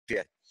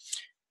here.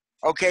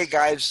 Okay,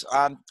 guys,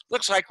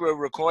 looks like we're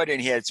recording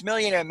here. It's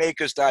Millionaire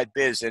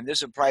Makers.Biz, and this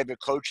is a private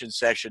coaching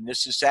session.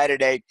 This is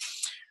Saturday.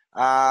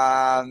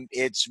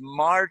 It's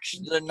March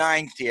the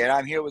 9th here, and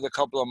I'm here with a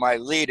couple of my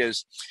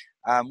leaders.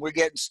 We're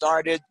getting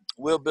started.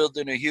 We're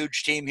building a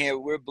huge team here.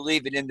 We're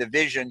believing in the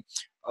vision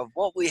of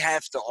what we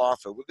have to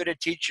offer. We're going to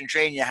teach and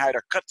train you how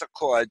to cut the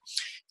cord,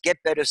 get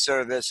better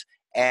service,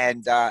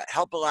 and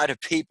help a lot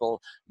of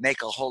people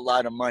make a whole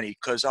lot of money,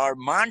 because our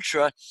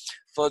mantra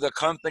for the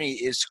company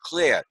is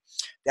clear.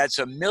 That's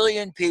 1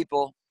 million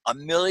people,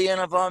 1 million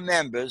of our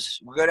members.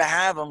 We're going to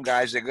have them,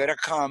 guys. They're going to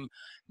come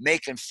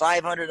making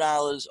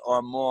 $500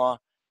 or more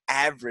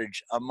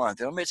average a month.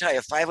 And let me tell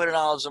you,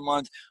 $500 a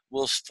month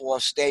will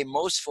stay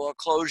most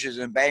foreclosures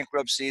and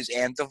bankruptcies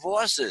and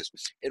divorces.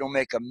 It'll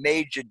make a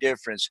major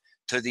difference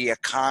to the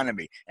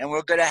economy. And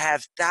we're going to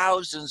have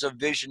thousands of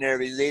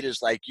visionary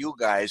leaders like you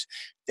guys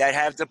that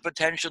have the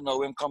potential.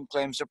 No income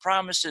claims or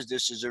promises.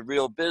 This is a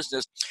real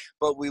business,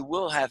 but we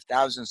will have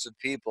thousands of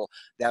people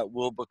that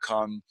will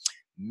become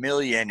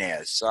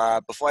millionaires.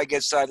 Before I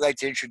get started, I'd like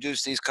to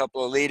introduce these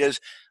couple of leaders.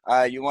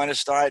 You want to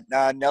start,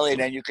 Nelly, and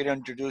then you can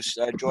introduce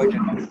George,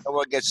 and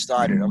we'll get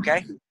started,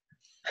 okay?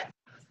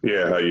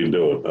 Yeah, how you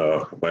doing?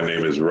 My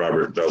name is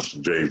Robert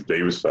Nelson James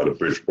Davis out of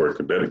Bridgeport,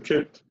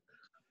 Connecticut.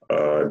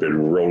 I've been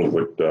rolling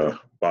with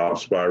Bob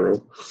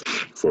Spiro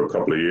for a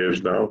couple of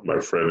years now, my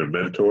friend and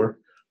mentor.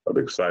 I'm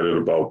excited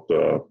about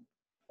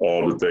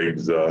all the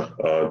things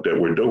that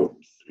we're doing.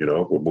 You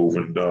know, we're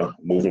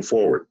moving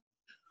forward.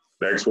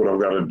 Next, what I'm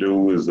going to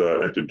do is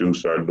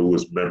introduce our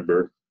newest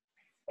member.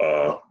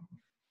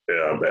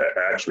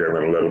 Actually, I'm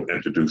going to let him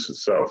introduce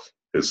himself.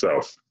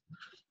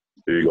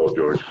 Here you go,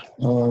 George.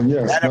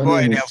 Yes,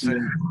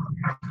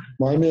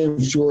 my name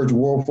is George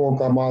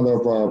Woolfolk. I'm out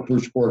of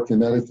Bridgeport,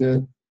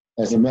 Connecticut.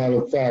 As a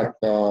matter of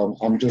fact,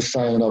 I'm just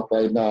signing up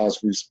right now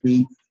as we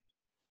speak.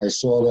 I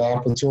saw the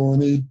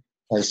opportunity.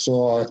 I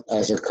saw it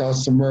as a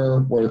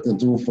customer, what it can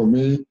do for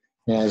me,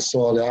 and I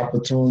saw the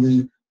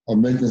opportunity of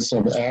making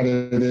some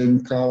added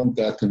income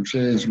that can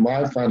change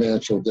my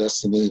financial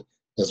destiny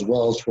as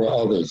well as for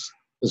others.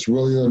 It's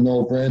really a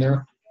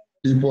no-brainer.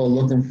 People are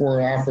looking for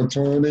an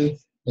opportunity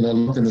and they're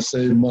looking to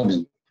save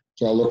money.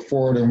 So I look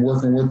forward in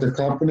working with the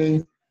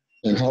company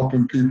and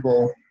helping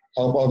people,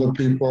 help other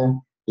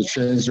people to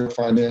change their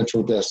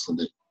financial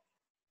destiny.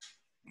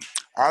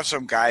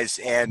 Awesome, guys,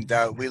 and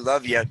we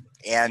love you.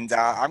 And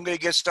I'm going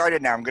to get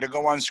started now. I'm going to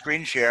go on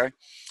screen share.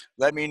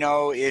 Let me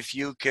know if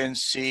you can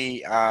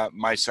see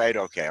my site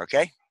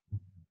okay?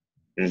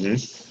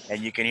 Mm-hmm.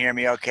 And you can hear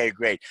me okay,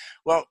 great.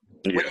 Well,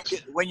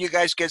 yes. When you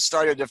guys get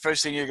started, the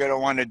first thing you're going to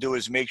want to do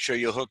is make sure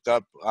you're hooked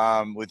up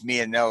with me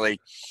and Nelly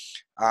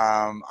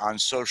on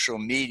social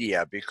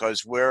media,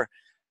 because we're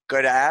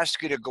going to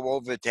ask you to go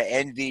over to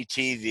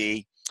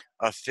NVTV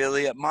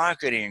Affiliate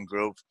Marketing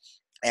Group.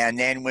 And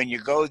then when you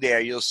go there,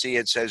 you'll see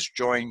it says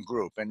join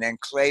group, and then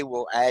Clay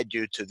will add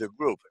you to the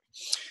group.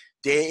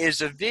 There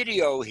is a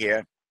video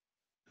here,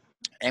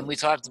 and we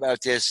talked about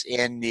this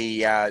in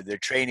the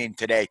training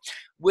today.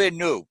 We're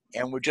new,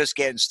 and we're just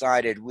getting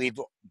started. We've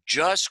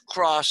just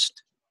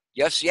crossed,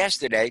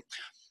 yesterday,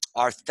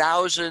 our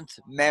 1,000th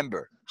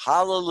member.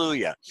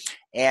 Hallelujah.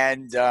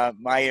 And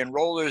my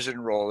enroller's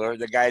enroller,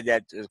 the guy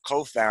that the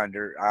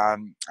co-founder,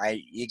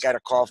 he got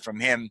a call from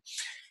him,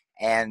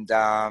 and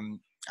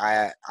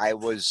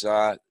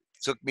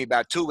took me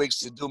about 2 weeks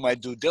to do my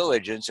due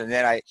diligence, and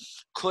then I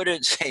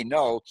couldn't say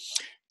no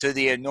to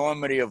the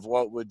enormity of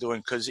what we're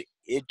doing, because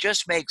it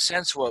just makes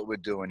sense what we're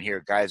doing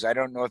here, guys. I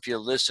don't know if you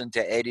listened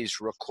to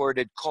Eddie's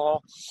recorded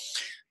call,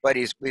 but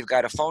we've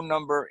got a phone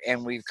number,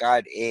 and we've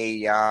got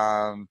a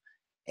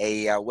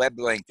web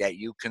link that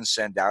you can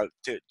send out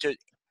to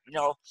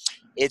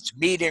it's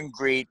meet and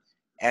greet,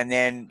 and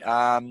then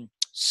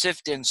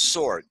sift and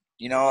sort.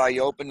 Are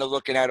you open to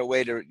looking at a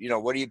way to,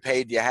 what do you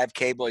pay? Do you have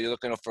cable? Are you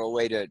looking for a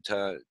way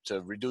to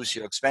reduce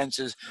your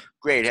expenses?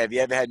 Great. Have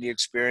you ever had any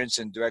experience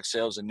in direct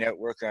sales and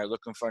networking? Are you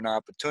looking for an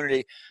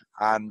opportunity?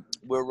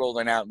 We're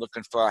rolling out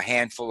looking for a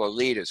handful of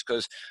leaders,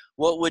 because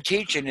what we're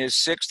teaching is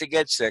 6 to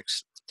get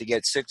 6, to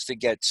get 6 to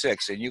get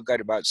 6. And you've got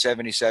about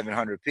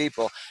 7,700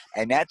 people.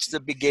 And that's the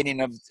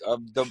beginning of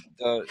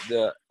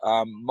the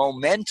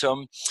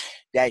momentum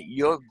that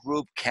your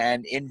group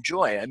can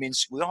enjoy. I mean,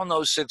 we all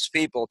know 6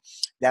 people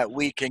that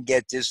we can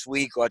get this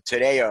week or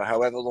today or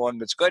however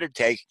long it's going to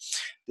take.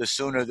 The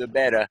sooner the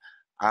better,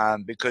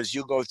 because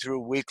you go through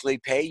weekly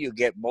pay, you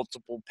get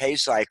multiple pay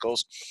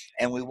cycles,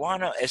 and we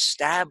want to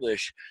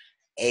establish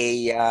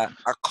a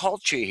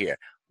culture here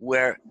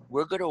where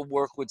we're going to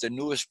work with the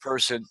newest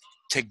person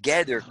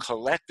together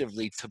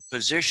collectively to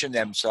position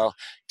themselves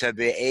to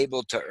be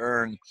able to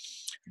earn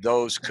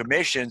those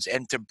commissions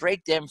and to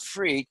break them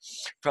free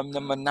from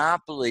the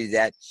monopoly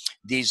that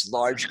these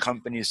large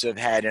companies have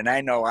had. And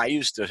I know I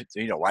used to,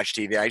 watch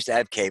TV. I used to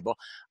have cable.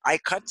 I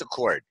cut the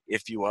cord,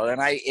 if you will,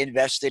 and I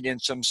invested in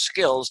some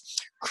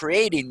skills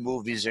creating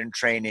movies and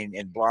training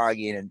and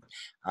blogging and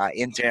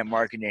internet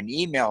marketing and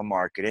email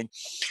marketing.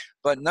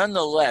 But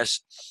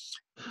nonetheless,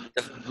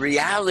 the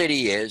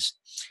reality is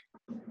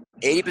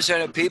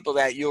 80% of people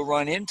that you'll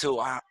run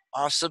into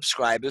are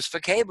subscribers for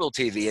cable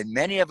TV, and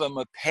many of them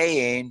are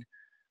paying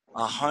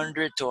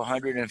 $100 to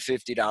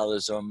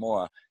 $150 or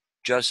more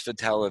just for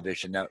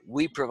television. Now,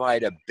 we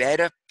provide a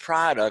better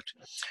product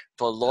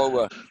for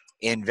lower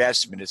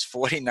investment. It's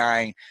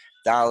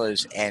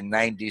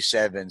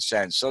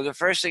 $49.97. So the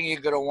first thing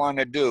you're going to want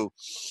to do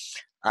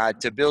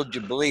to build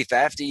your belief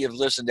after you've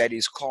listened to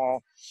his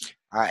call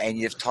and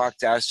you've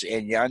talked to us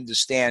and you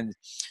understand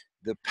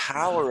the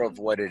power of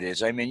what it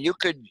is. I mean, you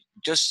could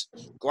just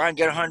go out and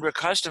get 100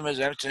 customers,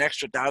 and it's an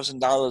extra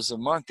 $1,000 a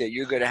month that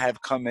you're going to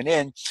have coming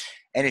in.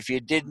 And if you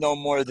did no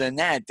more than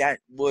that, that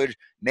would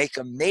make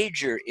a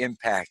major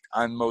impact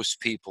on most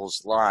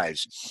people's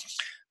lives.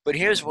 But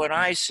here's what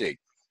I see.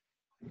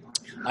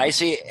 I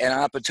see an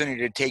opportunity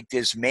to take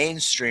this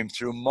mainstream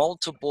through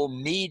multiple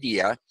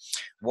media,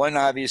 one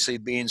obviously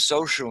being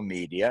social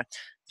media.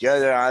 The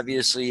other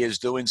obviously is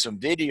doing some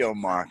video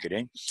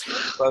marketing.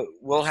 But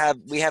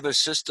we have a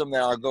system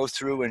that I'll go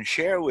through and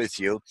share with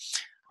you,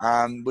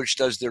 which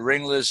does the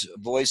ringless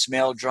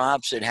voicemail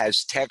drops. It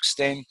has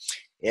texting,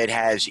 it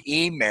has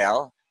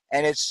email,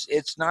 and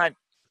it's not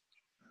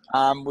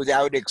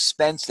without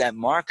expense. That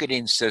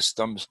marketing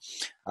systems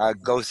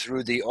go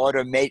through the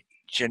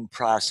automation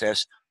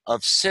process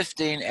of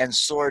sifting and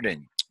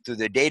sorting through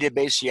the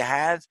database you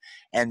have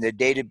and the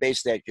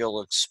database that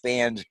you'll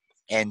expand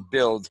and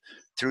build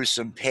through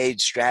some paid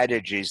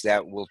strategies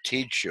that will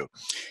teach you.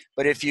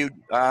 But if you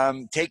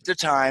take the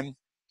time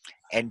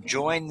and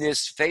join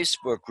this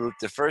Facebook group,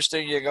 the first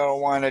thing you're going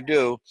to want to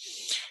do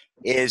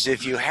is,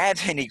 if you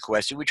have any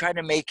questions, we try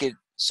to make it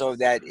so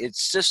that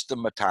it's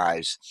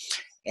systematized.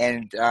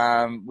 And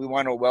we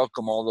want to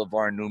welcome all of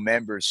our new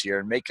members here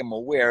and make them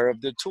aware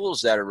of the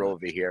tools that are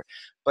over here.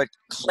 But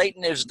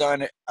Clayton has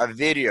done a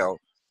video,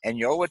 and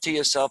you owe it to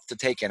yourself to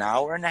take an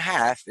hour and a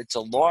half. It's a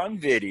long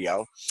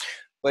video.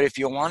 But if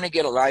you want to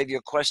get a lot of your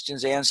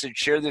questions answered,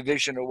 share the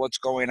vision of what's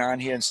going on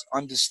here and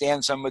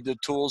understand some of the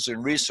tools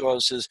and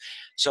resources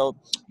so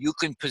you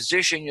can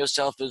position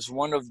yourself as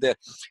one of the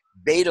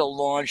beta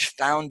launch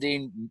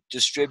founding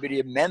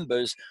distributed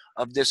members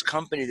of this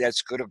company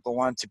that's going to go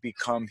on to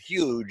become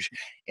huge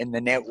in the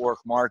network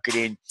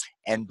marketing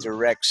and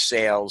direct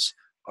sales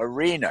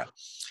arena.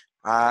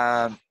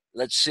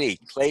 Let's see.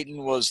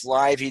 Clayton was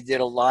live. He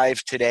did a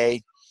live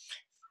today.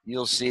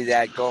 You'll see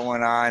that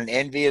going on.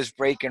 Envy is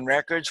breaking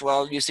records.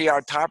 Well, you see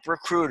our top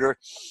recruiter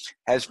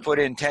has put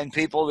in 10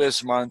 people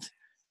this month.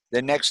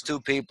 The next 2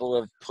 people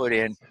have put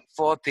in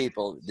 4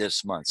 people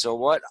this month. So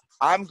what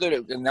I'm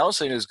going to,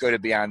 Nelson is going to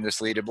be on this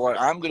leaderboard.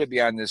 I'm going to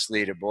be on this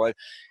leaderboard.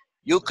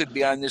 You could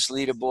be on this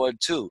leaderboard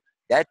too.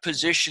 That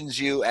positions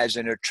you as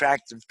an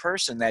attractive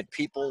person that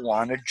people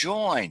want to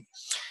join.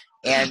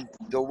 And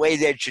the way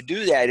that you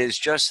do that is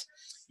just,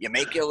 you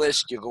make your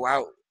list, you go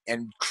out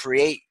and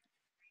create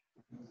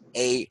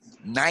a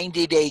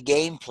 90-day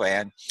game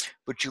plan,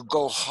 but you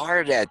go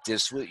hard at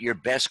this with your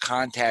best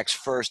contacts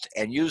first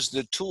and use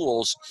the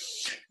tools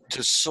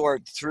to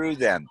sort through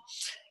them.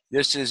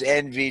 This is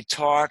Envy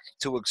Talk,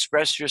 to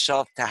express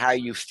yourself to how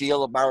you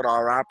feel about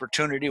our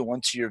opportunity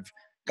once you've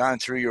gone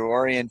through your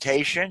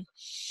orientation.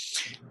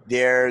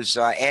 There's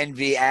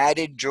Envy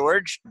added.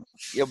 George,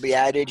 you'll be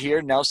added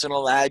here. Nelson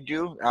will add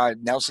you.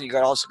 Nelson, you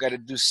also got to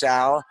do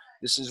Sal.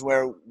 This is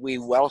where we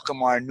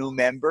welcome our new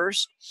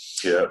members.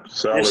 Yeah,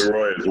 Sal and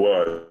Roy as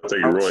well. I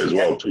think Roy as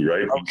well too,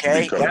 right?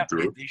 Okay, yeah,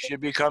 they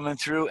should be coming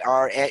through.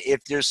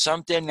 If there's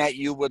something that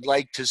you would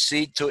like to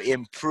see to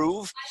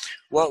improve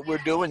what we're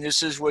doing,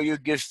 this is where you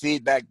give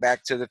feedback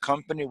back to the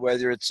company,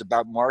 whether it's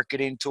about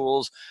marketing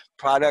tools,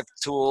 product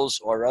tools,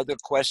 or other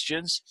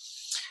questions.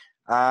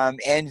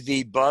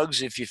 Envy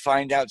bugs. If you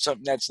find out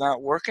something that's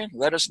not working,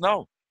 let us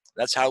know.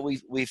 That's how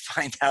we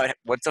find out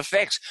what to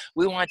fix.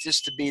 We want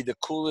this to be the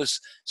coolest,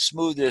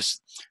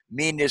 smoothest,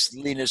 meanest,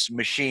 leanest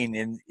machine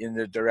in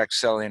the direct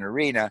selling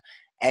arena.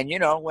 And, you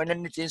know, when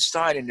anything's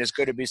starting, there's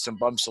going to be some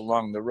bumps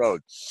along the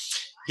road.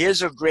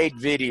 Here's a great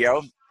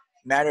video.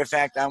 Matter of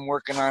fact, I'm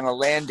working on a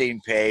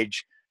landing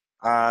page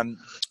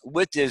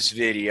with this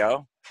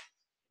video.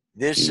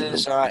 This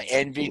is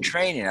Envy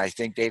Training. I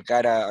think they've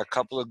got a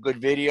couple of good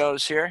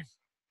videos here.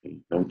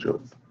 Don't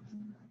joke.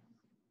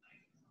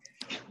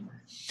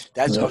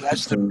 That's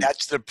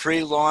the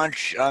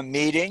pre-launch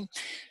meeting.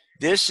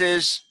 This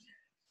is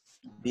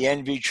the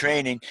Envy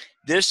Training.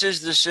 This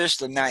is the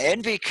system. Now,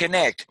 Envy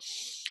Connect,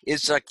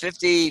 it's like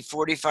 $45 or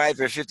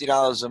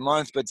 $50 a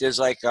month, but there's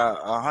like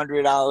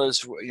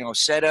 $100,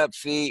 setup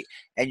fee,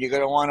 and you're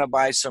going to want to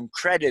buy some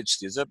credits.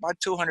 There's about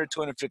 $200,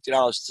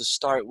 $250 to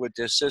start with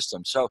this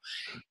system. So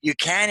you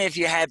can, if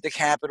you have the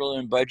capital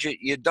and budget.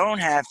 You don't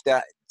have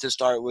to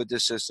start with the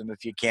system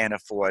if you can't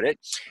afford it.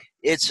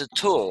 It's a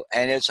tool,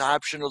 and it's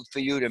optional for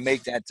you to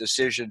make that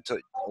decision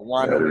to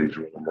want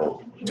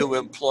to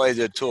employ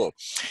the tool.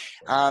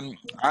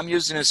 I'm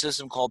using a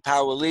system called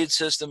Power Lead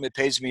System. It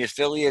pays me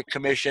affiliate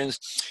commissions.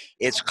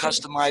 It's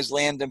customized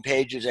landing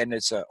pages, and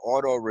it's an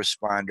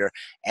autoresponder,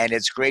 and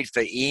it's great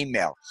for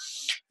email.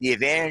 The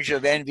advantage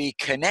of NV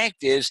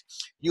Connect is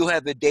you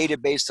have a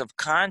database of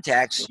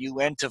contacts.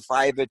 You enter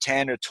 5 or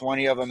 10 or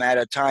 20 of them at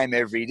a time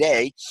every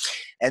day,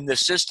 and the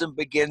system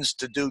begins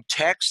to do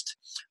text,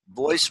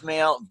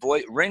 voicemail,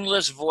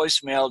 ringless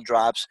voicemail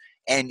drops,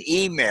 and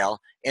email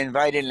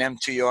inviting them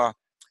to your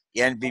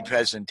NV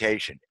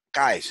presentation.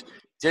 Guys,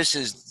 this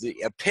is the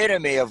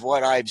epitome of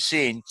what I've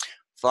seen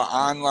for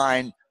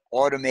online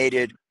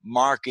automated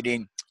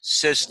marketing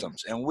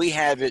systems. And we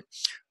have it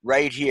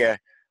right here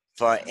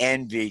for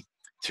NV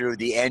through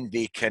the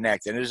NV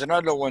Connect. And there's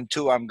another one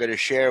too I'm going to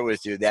share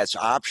with you that's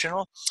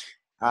optional.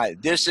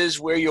 This is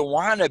where you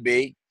want to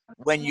be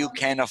when you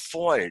can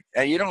afford it.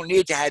 And you don't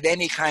need to have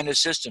any kind of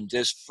system.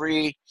 There's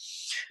free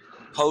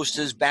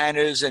posters,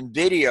 banners, and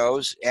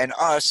videos, and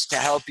us to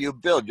help you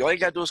build. All you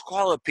got to do is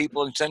call up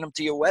people and send them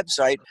to your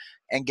website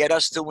and get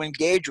us to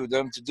engage with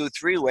them to do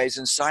 3-ways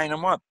and sign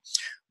them up.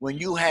 When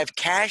you have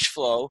cash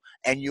flow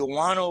and you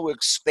want to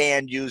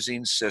expand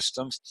using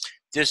systems,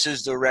 this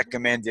is the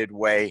recommended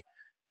way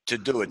to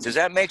do it. Does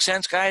that make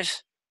sense,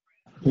 guys?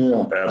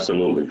 Yeah.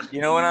 Absolutely.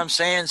 You know what I'm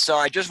saying? So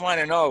I just want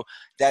to know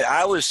that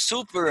I was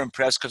super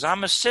impressed because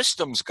I'm a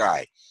systems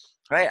guy,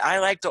 right? I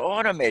like to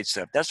automate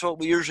stuff. That's what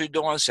we usually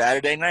do on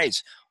Saturday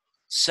nights,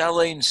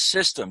 selling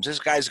systems. This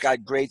guy's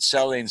got great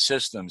selling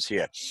systems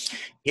here.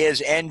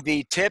 Here's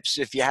NV tips.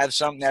 If you have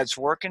something that's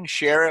working,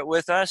 share it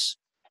with us.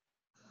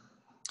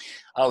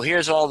 Oh,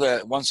 here's all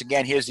the, once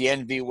again, here's the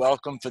NV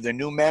welcome for the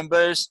new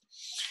members.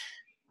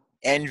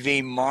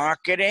 NV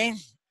marketing.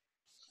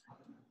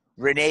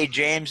 Renee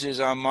James is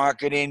our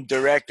marketing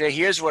director.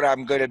 Here's what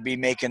I'm going to be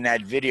making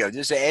that video.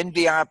 This is an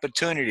NV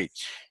opportunity.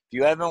 If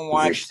you haven't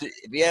watched,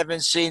 if you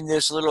haven't seen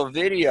this little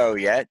video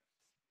yet.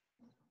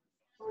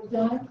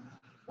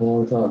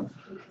 All done.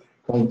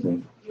 Thank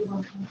you.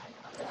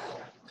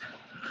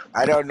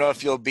 I don't know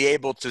if you'll be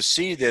able to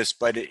see this,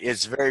 but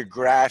it's very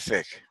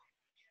graphic.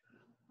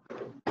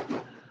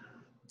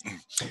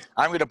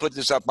 I'm going to put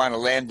this up on a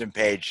landing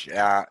page,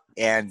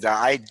 and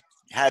I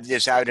have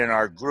this out in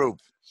our group.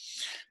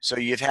 So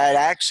you've had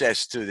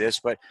access to this,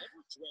 but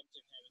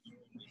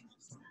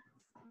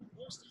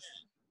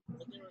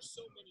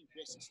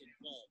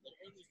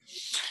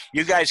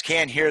you guys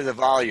can't hear the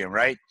volume,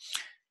 right?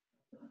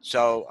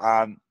 So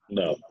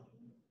No.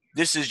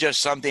 this is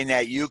just something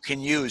that you can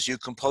use. You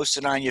can post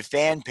it on your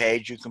fan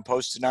page. You can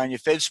post it on your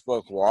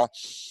Facebook wall.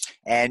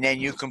 And then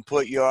you can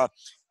put your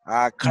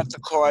cut the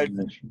cord,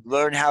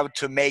 learn how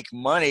to make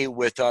money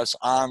with us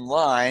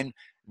online,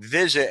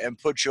 visit and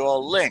put your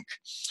link.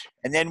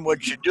 And then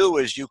what you do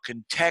is you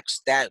can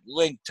text that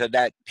link to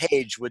that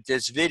page with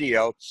this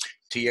video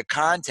to your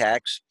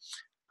contacts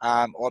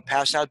or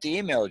pass out the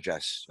email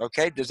address.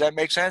 Okay, does that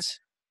make sense?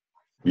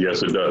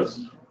 Yes, it does.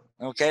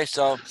 Okay,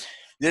 so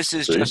this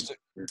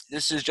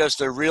is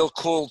just a real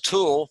cool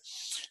tool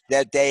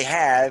that they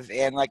have.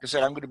 And like I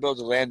said, I'm going to build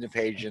a landing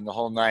page in the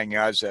whole 9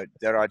 yards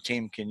that our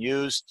team can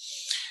use.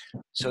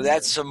 So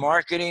that's some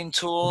marketing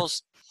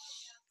tools.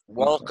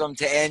 Welcome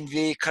to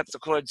NV, cut the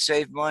cord,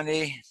 save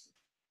money.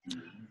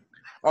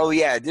 Oh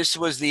yeah, this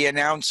was the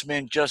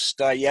announcement just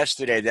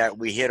yesterday that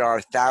we hit our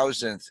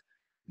 1,000th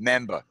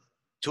member.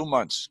 2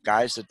 months,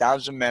 guys,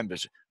 1,000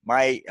 members.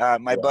 My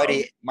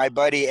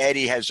buddy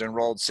Eddie has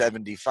enrolled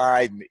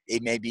 75,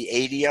 maybe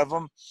 80 of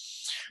them.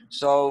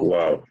 So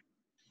wow,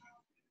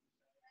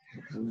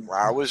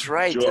 I was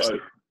right. George,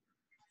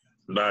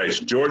 nice.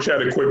 George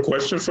had a quick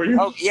question for you.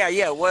 Oh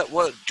yeah.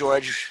 What,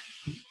 George?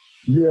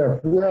 Yeah,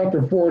 if we're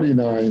after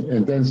 49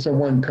 and then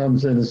someone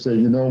comes in and say,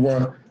 you know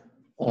what,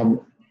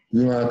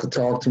 you don't have to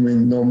talk to me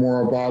no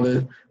more about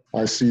it.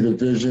 I see the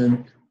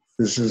vision.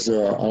 This is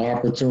an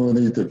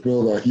opportunity to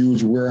build a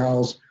huge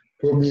warehouse.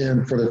 Put me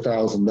in for the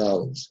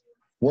 $1,000.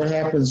 What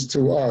happens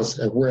to us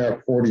if we're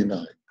at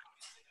 49?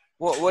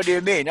 What do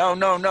you mean? Oh,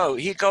 no.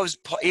 He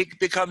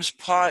becomes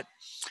part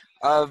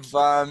of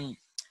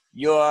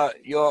your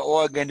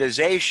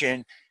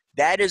organization.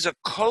 That is a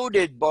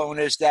coded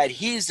bonus that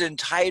he's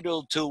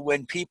entitled to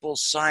when people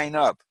sign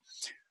up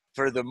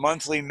for the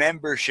monthly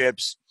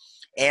memberships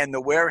and the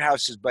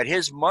warehouses. But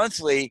his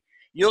monthly,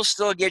 you'll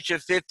still get your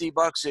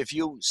 $50 if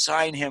you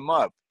sign him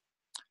up.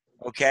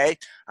 Okay?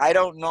 I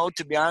don't know,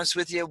 to be honest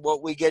with you,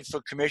 what we get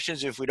for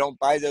commissions if we don't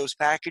buy those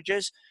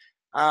packages.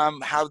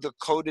 How the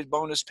coded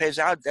bonus pays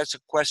out, that's a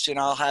question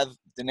I'll have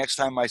the next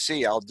time I see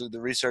you. I'll do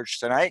the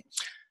research tonight,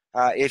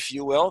 if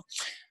you will.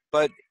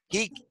 But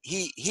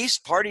he's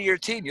part of your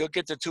team. You'll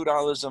get the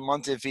 $2 a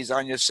month if he's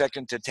on your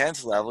 2nd to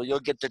 10th level.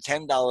 You'll get the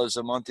 $10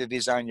 a month if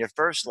he's on your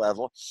 1st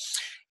level.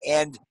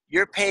 And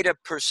you're paid a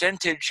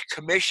percentage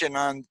commission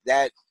on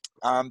that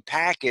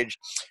package,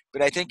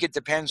 but I think it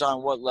depends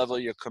on what level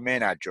you come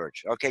in at,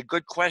 George. Okay,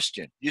 good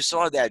question. You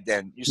saw that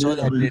then. You saw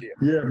that video.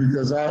 Yeah,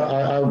 because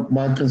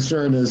my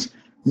concern is,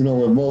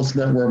 with most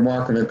network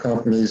marketing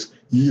companies,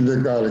 you either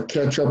got to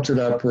catch up to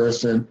that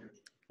person,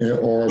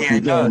 or if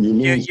you don't, you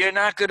lose. You're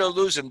not going to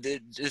lose them.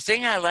 The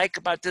thing I like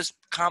about this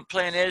comp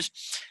plan is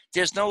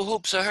there's no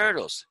hoops or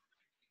hurdles.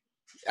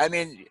 I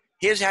mean,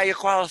 here's how you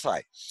qualify.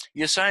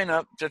 You sign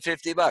up for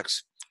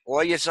 $50.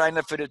 or you sign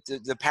up for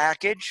the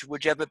package,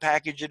 whichever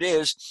package it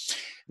is.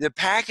 The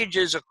package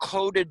is a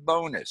coded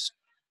bonus.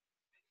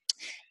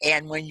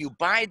 And when you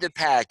buy the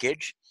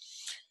package,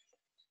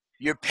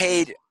 you're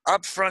paid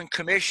upfront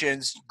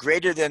commissions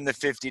greater than the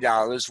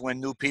 $50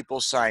 when new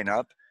people sign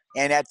up.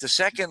 And at the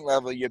second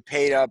level, you're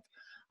paid up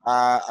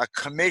a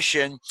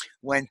commission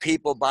when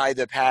people buy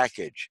the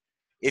package.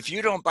 If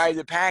you don't buy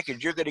the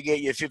package, you're going to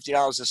get your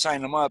 $50 to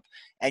sign them up,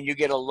 and you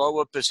get a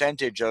lower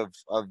percentage of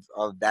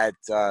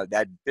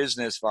that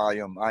business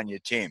volume on your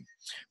team.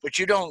 But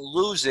you don't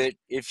lose it,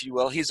 if you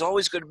will. He's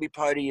always going to be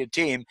part of your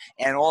team,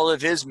 and all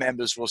of his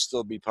members will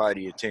still be part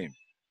of your team.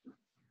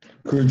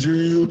 Could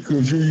you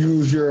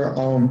use your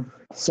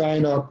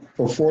sign up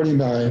for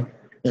 $49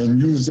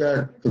 and use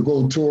that to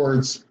go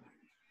towards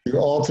the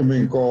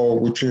ultimate goal,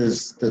 which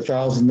is the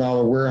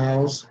 $1,000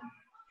 warehouse?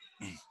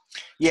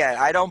 Yeah,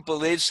 I don't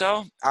believe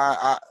so.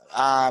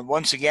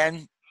 Once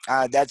again,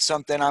 that's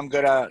something I'm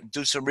going to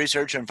do some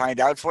research and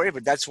find out for you.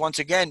 But that's, once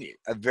again,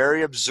 a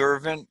very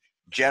observant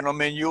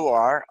gentleman you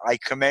are. I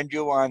commend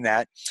you on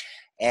that.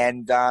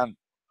 And I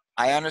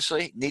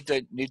honestly need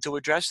to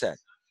address that.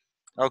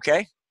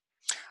 Okay?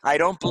 I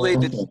don't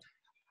believe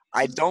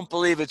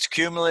it's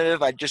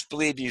cumulative. I just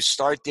believe you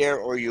start there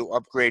or you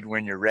upgrade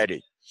when you're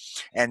ready.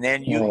 And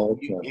then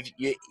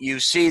you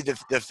see the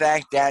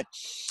fact that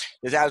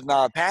the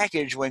 $1,000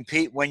 package,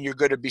 when you're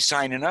going to be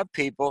signing up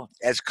people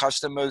as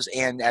customers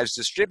and as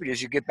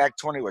distributors, you get back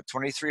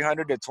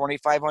 $2,300 to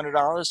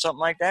 $2,500, something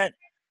like that.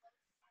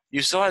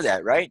 You saw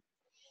that, right?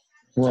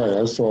 Right,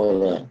 I saw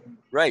that.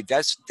 Right.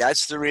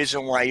 That's the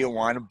reason why you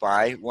want to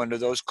buy one of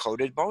those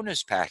coded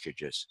bonus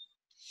packages.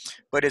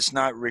 But it's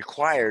not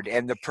required.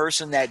 And the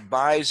person that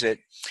buys it,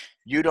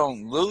 you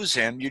don't lose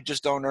him. You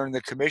just don't earn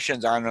the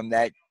commissions on him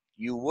that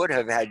you would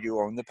have had you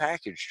own the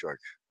package, George.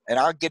 And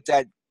I'll get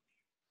that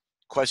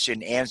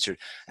question answered.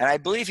 And I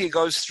believe he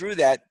goes through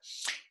that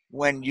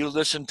when you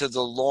listen to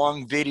the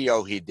long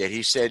video he did.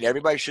 He said,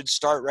 everybody should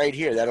start right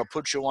here. That'll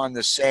put you on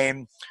the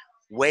same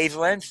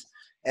wavelength.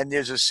 And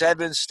there's a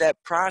 7-step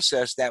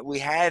process that we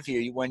have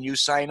here. When you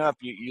sign up,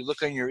 you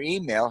look on your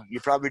email. You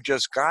probably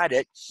just got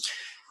it.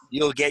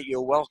 You'll get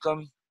your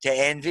welcome to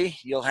Envy.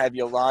 You'll have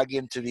your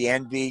login to the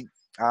Envy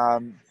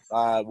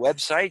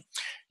website.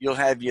 You'll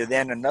have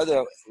then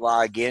another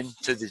login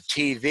to the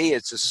TV.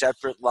 It's a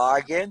separate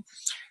login.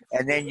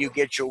 And then you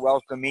get your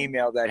welcome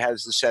email that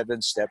has the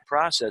 7-step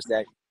process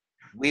that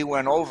we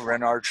went over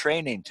in our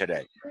training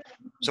today.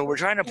 So we're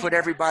trying to put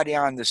everybody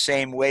on the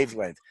same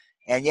wavelength.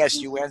 And yes,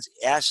 you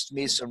asked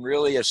me some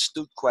really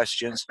astute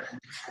questions,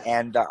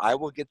 and I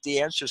will get the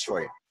answers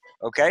for you.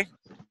 Okay?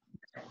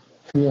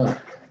 Yeah.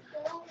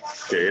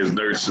 Okay, his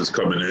nurse is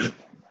coming in.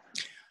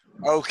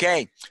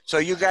 Okay, so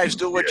you guys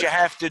do what you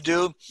have to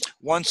do.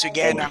 Once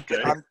again,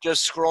 I'm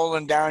just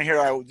scrolling down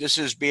here. This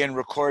is being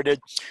recorded.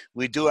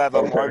 We do have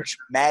a March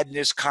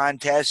Madness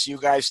contest. You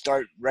guys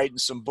start writing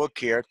some book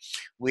here.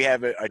 We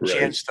have a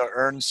chance to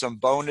earn some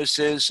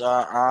bonuses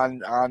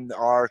on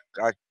our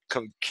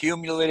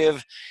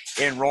cumulative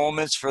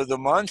enrollments for the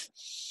month.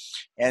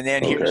 And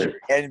then here's your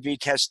Envy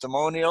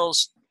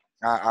testimonials.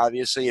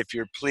 Obviously, if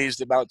you're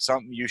pleased about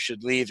something, you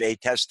should leave a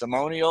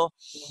testimonial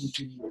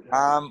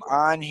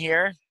on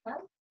here.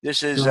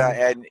 This is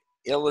an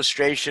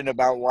illustration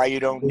about why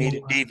you don't need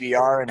a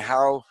DVR and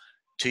how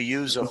to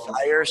use a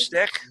Fire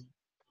Stick.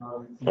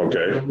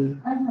 Okay.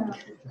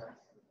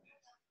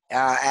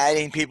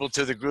 Adding people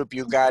to the group,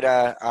 you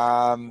gotta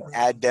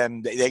add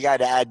them. They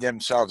gotta add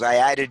themselves. I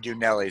added you,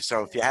 Nelly.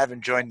 So if you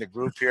haven't joined the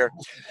group here,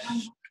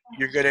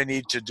 you're gonna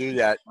need to do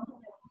that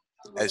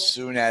as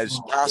soon as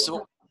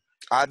possible.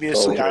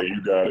 Obviously,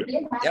 you got it.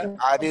 Yeah,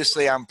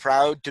 obviously, I'm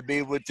proud to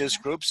be with this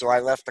group, so I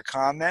left a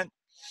comment.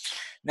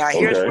 Now,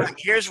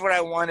 here's what I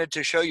wanted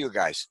to show you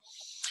guys.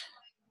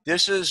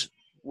 This is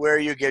where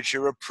you get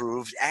your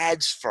approved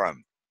ads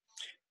from.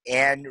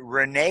 And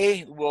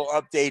Renee will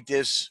update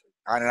this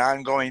on an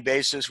ongoing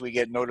basis. We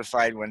get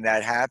notified when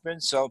that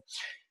happens. So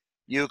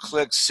you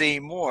click see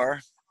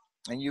more,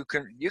 and you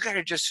got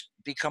to just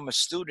become a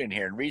student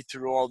here and read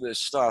through all this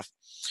stuff.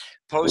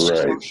 Post your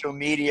social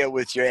media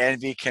with your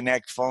Envy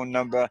Connect phone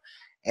number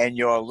and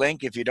your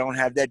link. If you don't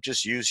have that,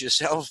 just use your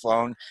cell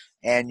phone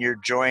and your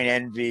Join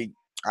Envy,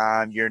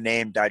 your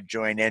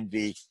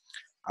name.joinenvy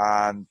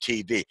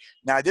TV.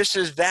 Now, this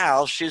is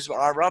Val. She's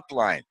our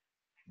upline.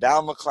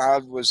 Val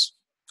McLeod was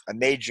a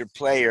major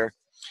player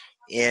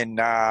in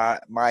my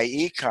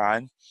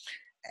econ,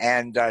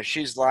 and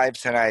she's live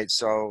tonight.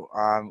 So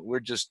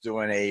we're just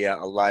doing a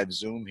live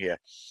Zoom here.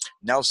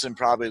 Nelson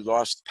probably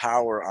lost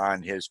power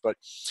on his, but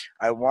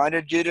I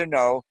wanted you to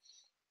know,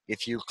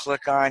 if you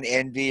click on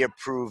Envy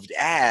approved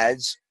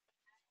ads,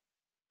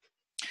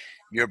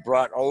 you're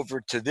brought over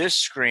to this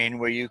screen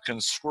where you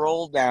can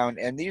scroll down,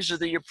 and these are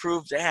the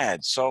approved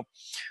ads. So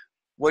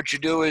what you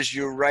do is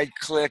you right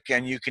click,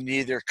 and you can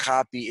either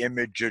copy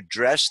image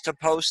address to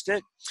post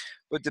it,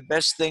 but the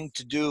best thing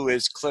to do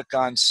is click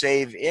on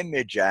save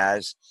image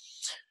as,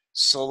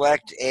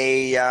 select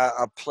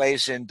a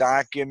place in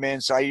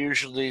documents. I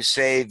usually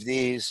save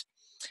these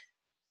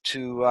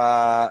to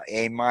a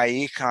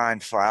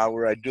MyEcon file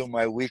where I do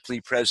my weekly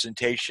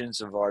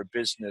presentations of our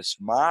business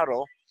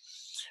model.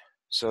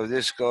 So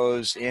this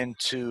goes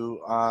into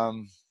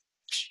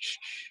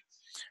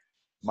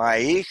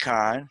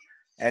MyEcon,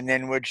 and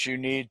then what you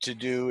need to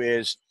do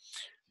is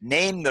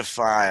name the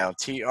file,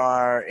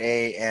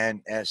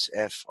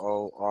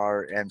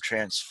 TRANSFORM,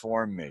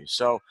 transform me.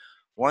 So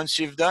once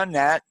you've done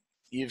that,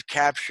 you've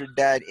captured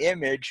that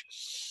image,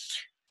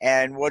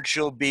 and what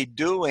you'll be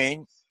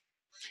doing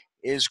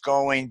is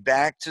going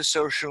back to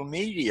social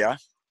media.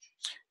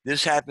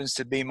 This happens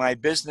to be my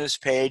business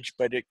page,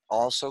 but it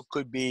also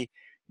could be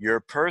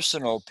your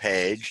personal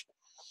page.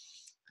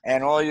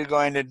 And all you're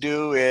going to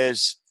do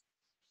is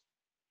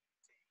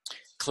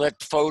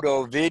click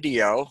photo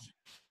video,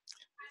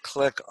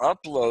 click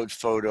upload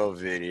photo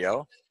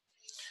video,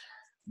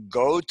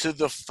 go to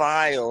the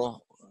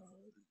file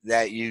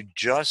that you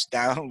just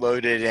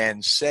downloaded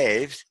and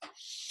saved,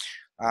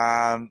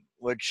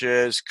 which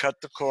is cut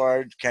the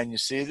cord. Can you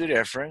see the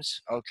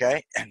difference?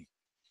 Okay.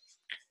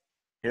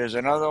 Here's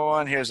another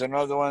one. Here's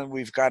another one.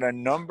 We've got a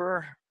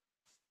number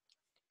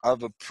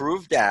of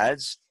approved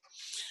ads.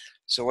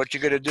 So what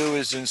you're going to do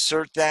is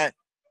insert that,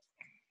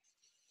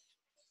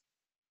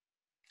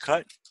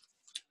 cut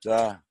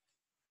the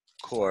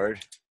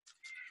cord,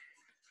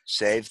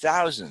 save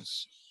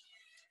thousands.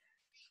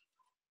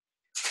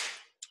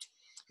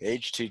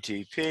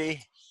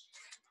 HTTP.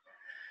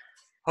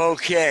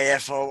 Okay,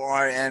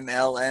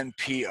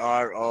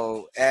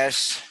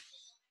 FORMLNPROS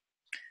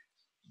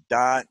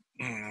dot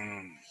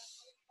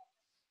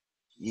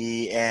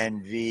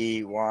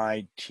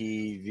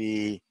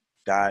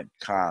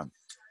ENVYTV.com.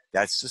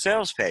 That's the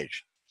sales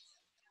page.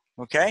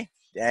 Okay,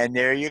 and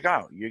there you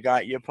go. You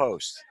got your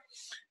post.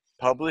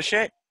 Publish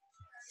it.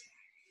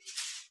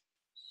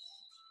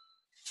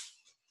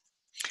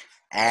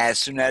 As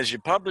soon as you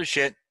publish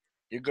it,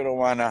 you're going to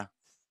want to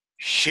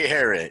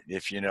share it,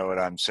 if you know what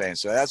I'm saying.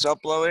 So that's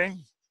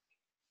uploading.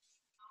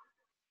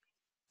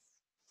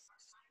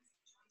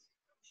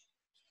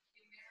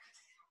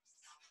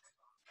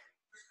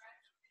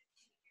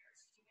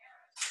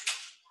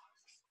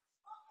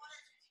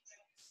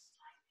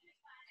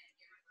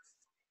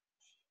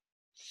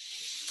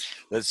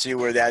 Let's see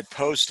where that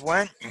post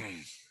went.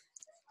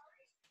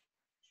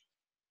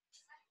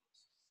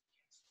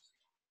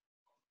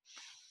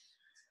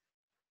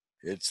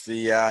 It's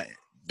the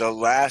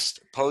last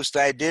post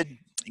I did.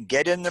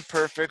 Get in the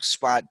perfect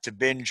spot to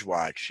binge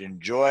watch.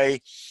 Enjoy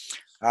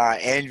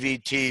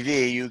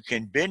NVTV. You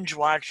can binge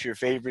watch your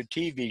favorite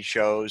TV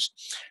shows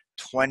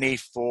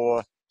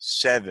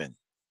 24/7.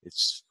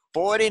 It's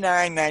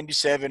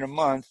 $49.97 a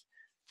month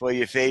for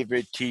your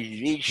favorite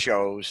TV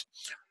shows,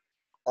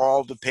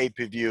 all the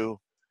pay-per-view,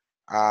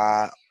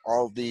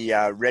 all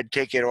the red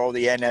ticket, all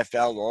the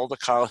NFL, all the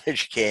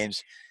college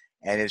games,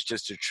 and it's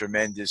just a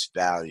tremendous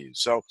value.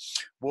 So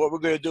what we're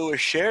going to do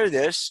is share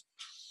this.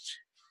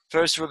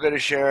 First, we're going to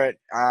share it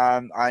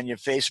on your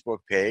Facebook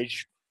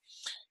page.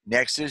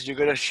 Next is you're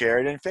going to share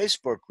it in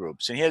Facebook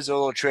groups. And here's a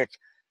little trick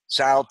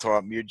Sal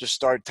taught me. You just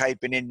start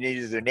typing in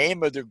either the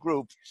name of the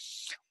group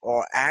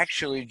or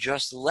actually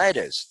just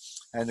letters.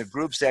 And the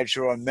groups that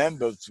you're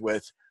members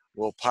with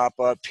will pop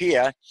up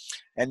here.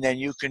 And then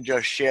you can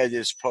just share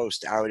this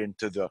post out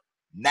into the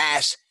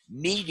mass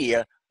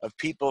media of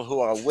people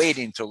who are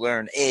waiting to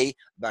learn A,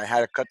 about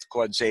how to cut the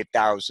cord and save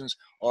thousands,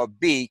 or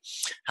B,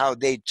 how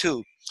they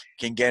too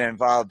can get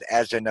involved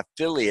as an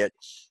affiliate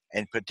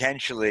and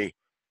potentially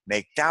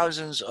make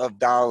thousands of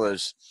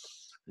dollars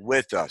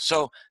with us.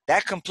 So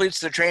that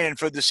completes the training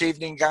for this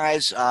evening,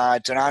 guys.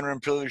 It's an honor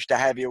and privilege to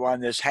have you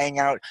on this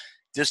hangout.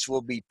 This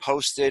will be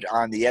posted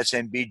on the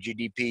SMB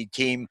GDP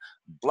team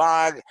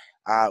blog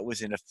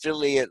with an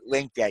affiliate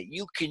link that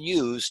you can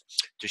use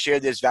to share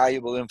this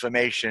valuable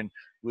information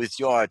with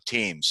your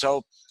team.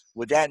 So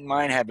with that in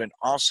mind, have an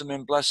awesome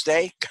and blessed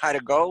day.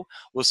 Gotta go.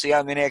 We'll see you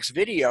on the next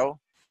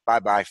video.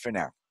 Bye-bye for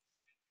now.